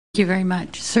Thank you very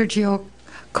much. Sergio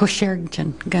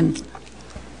Kochergin.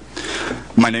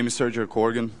 My name is Sergio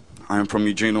Kochergin. I am from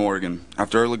Eugene, Oregon.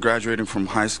 After early graduating from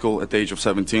high school at the age of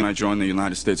 17, I joined the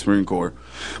United States Marine Corps.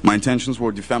 My intentions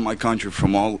were to defend my country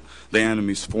from all the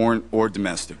enemies, foreign or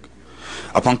domestic.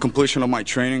 Upon completion of my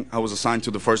training, I was assigned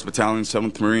to the 1st Battalion,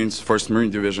 7th Marines, 1st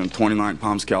Marine Division, 29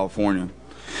 Palms, California.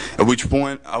 At which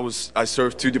point, I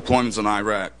served 2 deployments in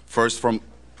Iraq. First from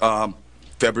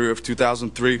February of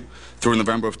 2003 through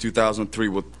November of 2003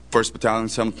 with 1st Battalion,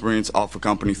 7th Marines, Alpha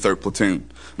Company, 3rd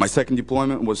Platoon. My second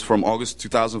deployment was from August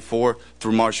 2004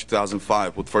 through March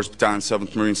 2005 with 1st Battalion,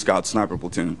 7th Marine Scout Sniper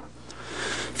Platoon.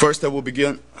 First, I will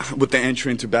begin with the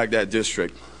entry into Baghdad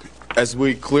district. As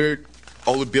we cleared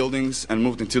all the buildings and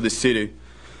moved into the city,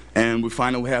 and we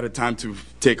finally had a time to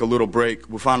take a little break,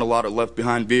 we found a lot of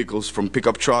left-behind vehicles, from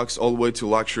pickup trucks all the way to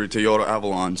luxury Toyota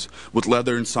Avalons with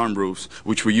leather and sunroofs,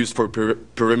 which we used for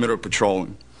perimeter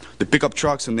patrolling. The pickup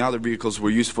trucks and the other vehicles were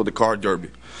used for the car derby.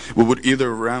 We would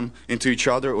either ram into each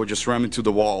other or just ram into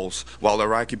the walls, while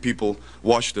Iraqi people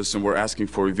watched us and were asking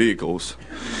for vehicles.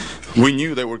 We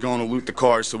knew they were going to loot the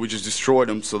cars, so we just destroyed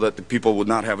them so that the people would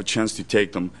not have a chance to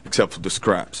take them except for the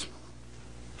scraps.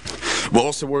 We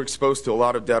also were exposed to a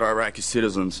lot of dead Iraqi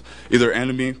citizens, either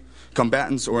enemy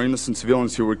combatants or innocent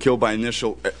civilians who were killed by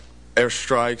initial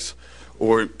airstrikes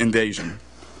or invasion.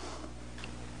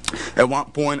 At one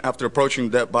point, after approaching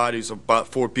the dead bodies of about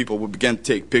 4 people, we began to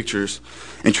take pictures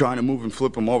and trying to move and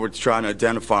flip them over to try and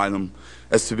identify them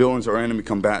as civilians or enemy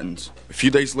combatants. A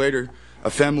few days later, a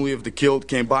family of the killed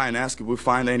came by and asked if we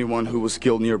find anyone who was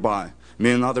killed nearby. Me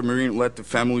and another Marine led the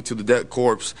family to the dead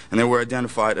corpse, and they were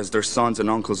identified as their sons and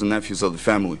uncles and nephews of the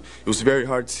family. It was very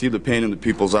hard to see the pain in the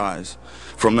people's eyes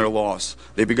from their loss.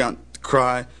 They began to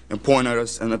cry and point at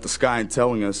us and at the sky and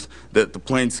telling us that the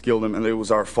planes killed them and it was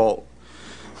our fault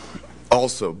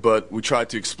also, but we tried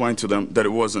to explain to them that it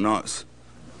wasn't us.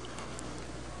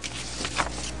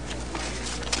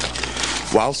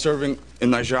 While serving in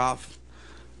Najaf,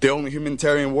 the only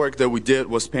humanitarian work that we did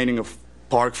was painting a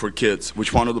park for kids,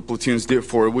 which one of the platoons did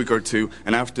for a week or 2,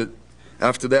 and after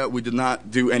that we did not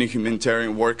do any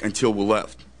humanitarian work until we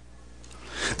left.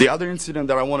 The other incident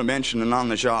that I want to mention in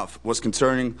Najaf was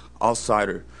concerning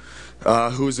Al-Sider,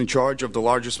 who is in charge of the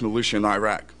largest militia in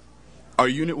Iraq. Our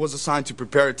unit was assigned to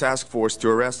prepare a task force to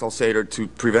arrest Al-Sider to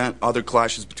prevent other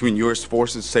clashes between U.S.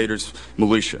 forces and Sider's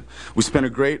militia. We spent a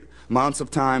great amounts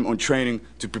of time on training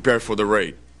to prepare for the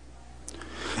raid.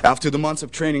 After the months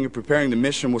of training and preparing, the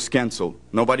mission was canceled.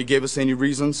 Nobody gave us any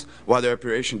reasons why the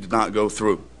operation did not go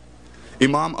through.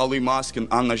 Imam Ali Mosque in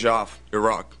Najaf,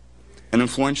 Iraq, an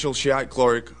influential Shiite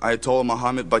cleric, Ayatollah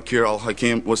Muhammad Bakir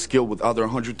al-Hakim, was killed with other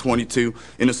 122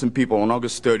 innocent people on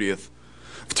August 30th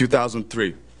of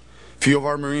 2003. Few of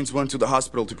our Marines went to the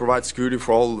hospital to provide security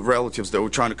for all the relatives that were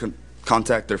trying to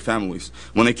contact their families.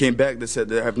 When they came back, they said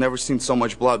they have never seen so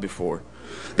much blood before.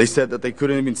 They said that they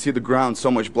couldn't even see the ground,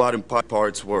 so much blood and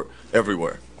parts were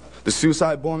everywhere. The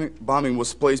suicide bombing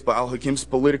was placed by al-Hakim's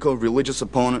political and religious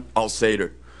opponent,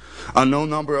 al-Sider. A known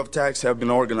number of attacks have been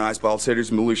organized by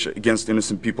al-Sider's militia against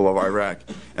innocent people of Iraq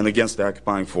and against the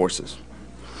occupying forces.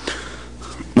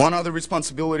 One other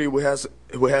responsibility we had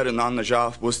in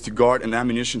Najaf was to guard an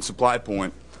ammunition supply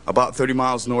point about 30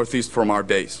 miles northeast from our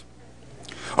base.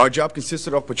 Our job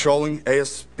consisted of patrolling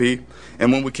ASP,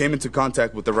 and when we came into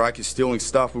contact with Iraqis stealing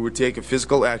stuff, we would take a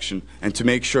physical action and to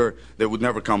make sure they would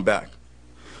never come back.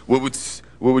 We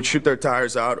would shoot their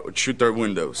tires out or shoot their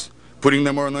windows, putting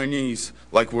them on their knees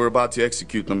like we were about to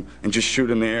execute them, and just shoot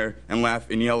in the air and laugh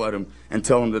and yell at them and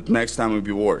tell them that the next time it would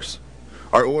be worse.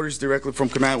 Our orders directly from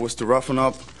command was to roughen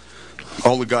up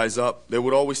all the guys up. They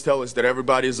would always tell us that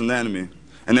everybody is an enemy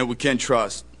and that we can't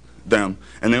trust them,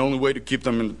 and the only way to keep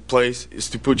them in place is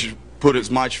to put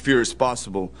as much fear as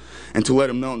possible and to let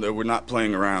them know that we're not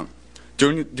playing around.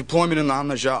 During the deployment in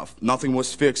Najaf, nothing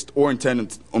was fixed or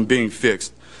intended on being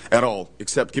fixed at all,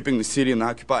 except keeping the city in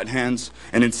occupied hands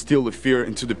and instill the fear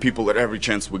into the people at every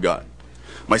chance we got.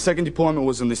 My second deployment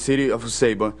was in the city of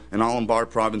Husayba in Al-Anbar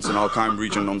province in Al-Qaim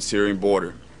region on the Syrian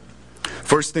border.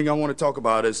 First thing I want to talk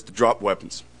about is the drop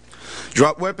weapons.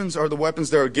 Drop weapons are the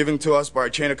weapons that are given to us by our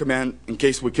chain of command in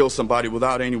case we kill somebody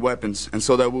without any weapons, and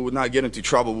so that we would not get into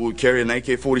trouble, we would carry an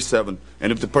AK-47,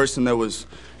 and if the person that was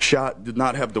shot did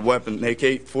not have the weapon, an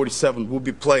AK-47 would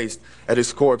be placed at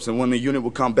his corpse, and when the unit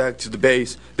would come back to the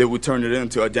base, they would turn it in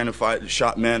to identify the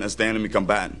shot man as the enemy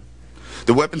combatant.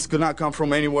 The weapons could not come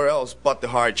from anywhere else but the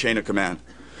higher chain of command,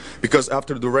 because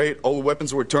after the raid, all the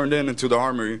weapons were turned into the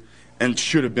armory and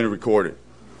should have been recorded.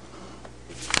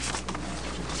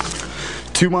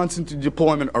 2 months into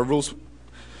deployment, our rules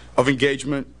of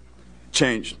engagement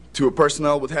changed to to a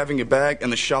personnel with having a bag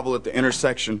and a shovel at the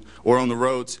intersection or on the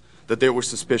roads that they were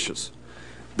suspicious.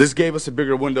 This gave us a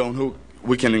bigger window on who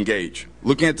we can engage.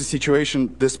 Looking at the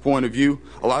situation, this point of view,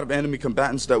 a lot of enemy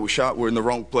combatants that we shot were in the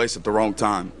wrong place at the wrong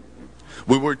time.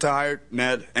 We were tired,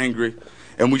 mad, angry,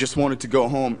 and we just wanted to go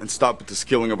home and stop at this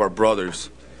killing of our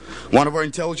brothers. One of our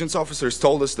intelligence officers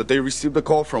told us that they received a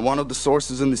call from one of the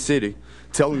sources in the city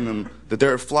telling them that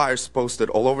there are flyers posted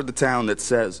all over the town that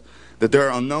says that there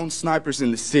are unknown snipers in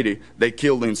the city that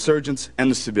killed the insurgents and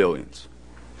the civilians.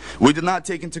 We did not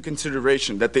take into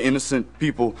consideration that the innocent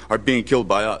people are being killed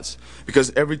by us,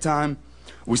 because every time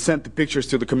we sent the pictures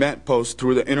to the command post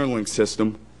through the interlink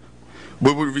system,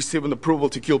 we would receive an approval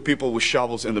to kill people with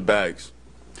shovels in the bags.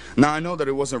 Now, I know that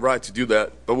it wasn't right to do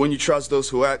that, but when you trust those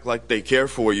who act like they care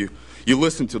for you, you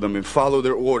listen to them and follow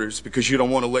their orders because you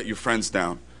don't want to let your friends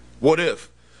down. What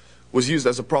if was used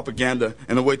as a propaganda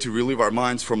and a way to relieve our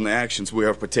minds from the actions we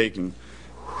are partaking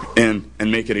in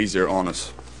and make it easier on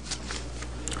us?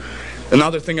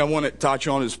 Another thing I want to touch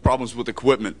on is problems with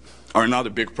equipment are another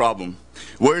big problem.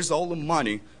 Where's all the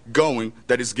money going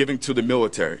that is given to the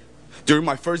military? During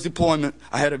my first deployment,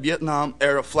 I had a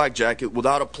Vietnam-era flak jacket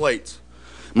without a plate.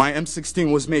 My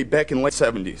M16 was made back in the late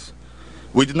 70s.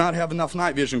 We did not have enough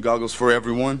night vision goggles for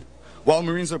everyone. While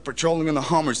Marines are patrolling in the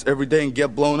Hummers every day and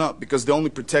get blown up because the only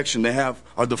protection they have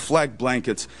are the flag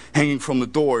blankets hanging from the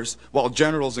doors, while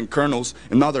generals and colonels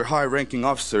and other high-ranking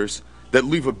officers that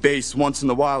leave a base once in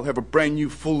a while have a brand new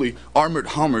fully armored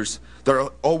Hummers that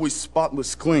are always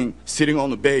spotless clean sitting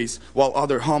on the base, while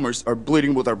other Hummers are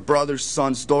bleeding with our brothers,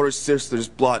 sons, daughters, sisters'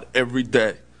 blood every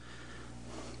day.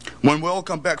 When we all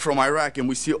come back from Iraq and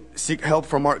we seek help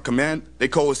from our command, they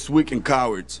call us weak and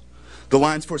cowards. The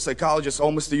lines for psychologists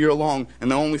almost a year long, and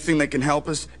the only thing that can help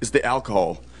us is the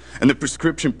alcohol and the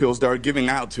prescription pills that are giving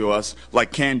out to us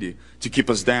like candy to keep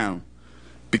us down.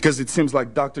 Because it seems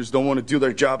like doctors don't want to do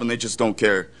their job and they just don't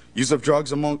care. Use of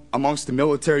drugs amongst the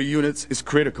military units is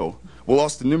critical. We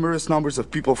lost numerous numbers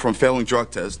of people from failing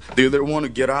drug tests. They either want to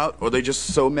get out or they're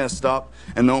just so messed up,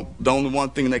 and the only one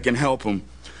thing that can help them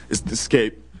is to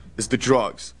escape, is the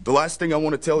drugs. The last thing I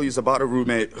want to tell you is about a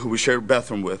roommate who we shared a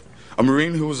bathroom with. A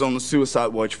Marine who was on the suicide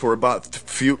watch for about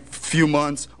few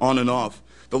months on and off.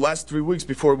 The last 3 weeks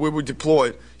before we were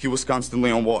deployed, he was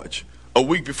constantly on watch. A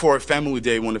week before a family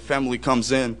day, when the family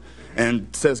comes in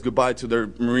and says goodbye to their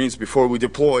Marines before we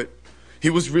deployed, he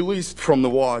was released from the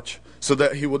watch so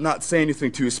that he would not say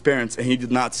anything to his parents, and he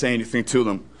did not say anything to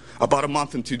them. About a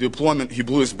month into deployment, he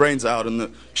blew his brains out in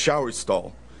the shower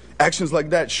stall. Actions like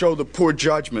that show the poor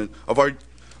judgment of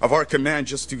our command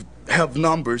just to have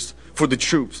numbers for the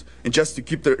troops and just to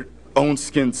keep their own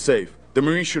skin safe. The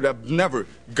Marines should have never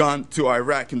gone to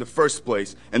Iraq in the first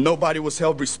place, and nobody was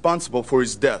held responsible for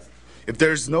his death. If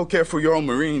there's no care for your own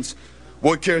Marines,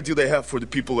 what care do they have for the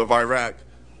people of Iraq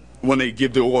when they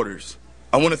give the orders?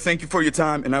 I want to thank you for your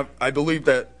time, and I believe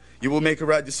that you will make a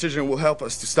right decision and will help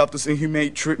us to stop this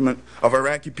inhumane treatment of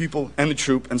Iraqi people and the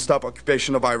troop and stop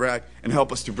occupation of Iraq and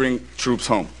help us to bring troops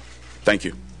home. Thank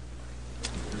you.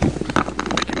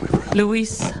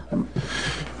 Luis.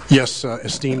 Yes,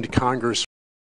 esteemed Congress.